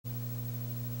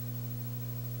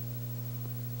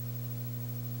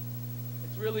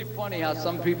Really funny how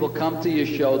some people come to your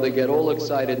show, they get all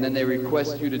excited, and then they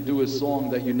request you to do a song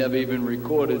that you never even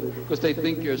recorded because they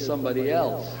think you're somebody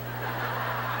else.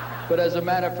 But as a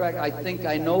matter of fact, I think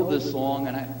I know this song,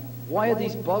 and why are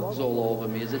these bugs all over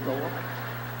me? Is it the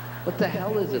what the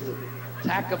hell is this?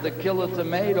 Attack of the Killer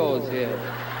Tomatoes here.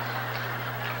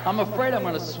 I'm afraid I'm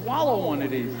going to swallow one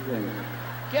of these things.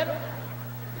 Get it?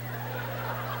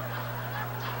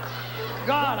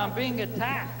 God, I'm being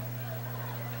attacked.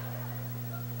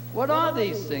 What are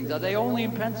these things? Are they only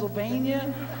in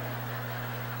Pennsylvania?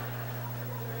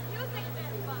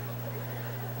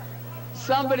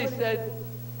 Somebody said,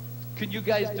 could you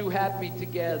guys do Happy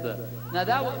Together? Now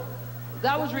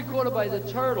that was recorded by the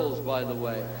Turtles, by the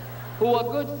way, who are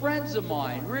good friends of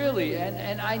mine, really.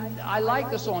 And I like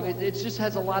the song. It just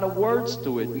has a lot of words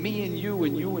to it. Me and you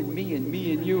and you and me and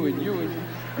me and you and you and you.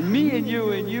 And me and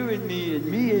you and you and me and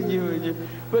me and you and you.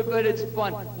 But it's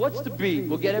fun. What's the beat?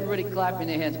 We'll get everybody clapping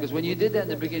their hands, because when you did that in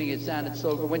the beginning, it sounded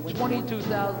so good. When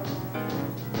 22,000...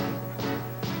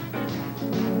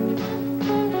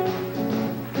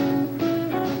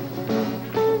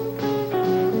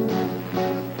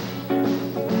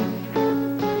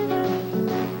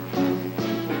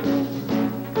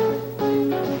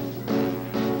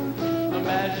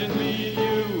 Imagine me and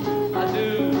you, I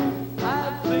do.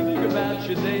 I think about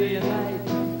you day and night.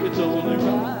 It's only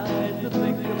right to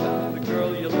think about the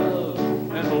girl you love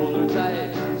and hold her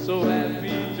tight. So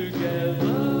happy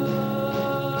together.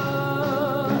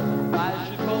 I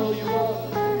should call you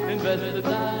up, invest the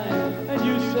time, and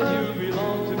you said you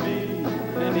belong to me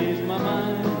and ease my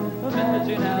mind.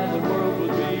 Imagine how the world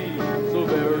would be so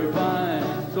very fine,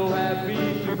 so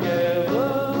happy together.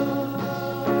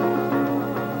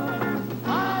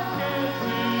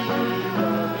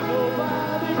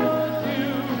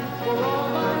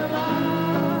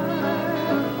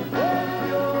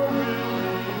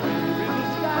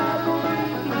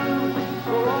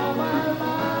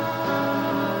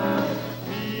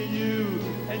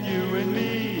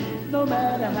 No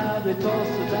matter how they toss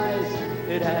the dice,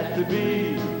 it had to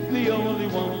be. The only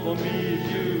one for me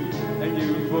is you, and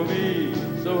you for me,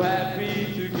 so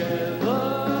happy together.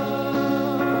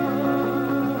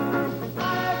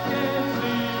 I can't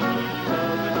see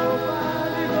loving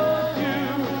nobody but you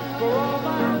for all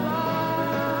my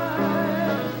life.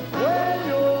 When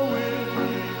you're with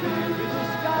me, baby, the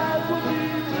sky will be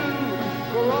blue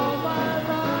for all my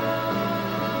life.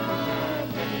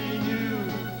 Me and you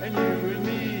and you and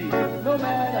me. No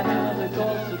matter how they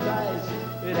toss the dice,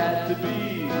 it had to be.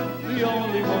 The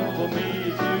only one for me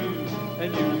is you, and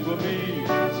you for me,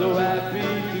 so happy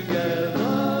together.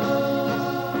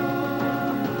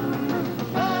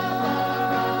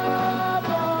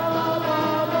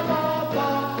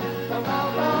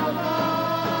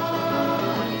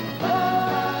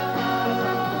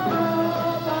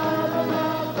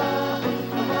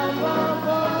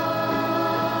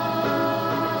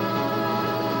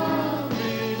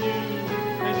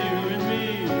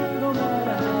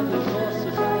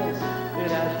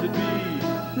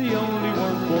 The only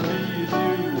one for me is you,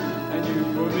 and you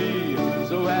for me,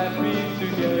 so happy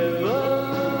together.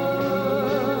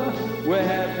 We're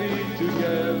happy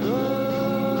together.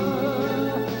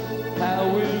 How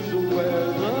is the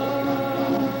weather?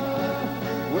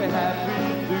 We're happy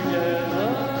together.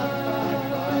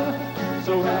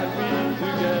 So happy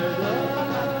together.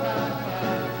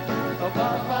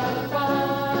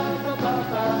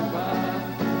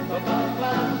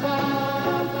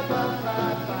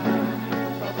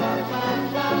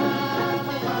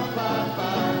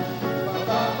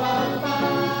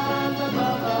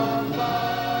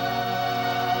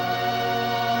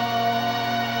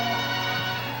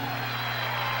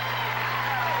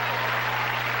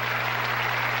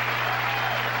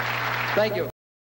 Thank you.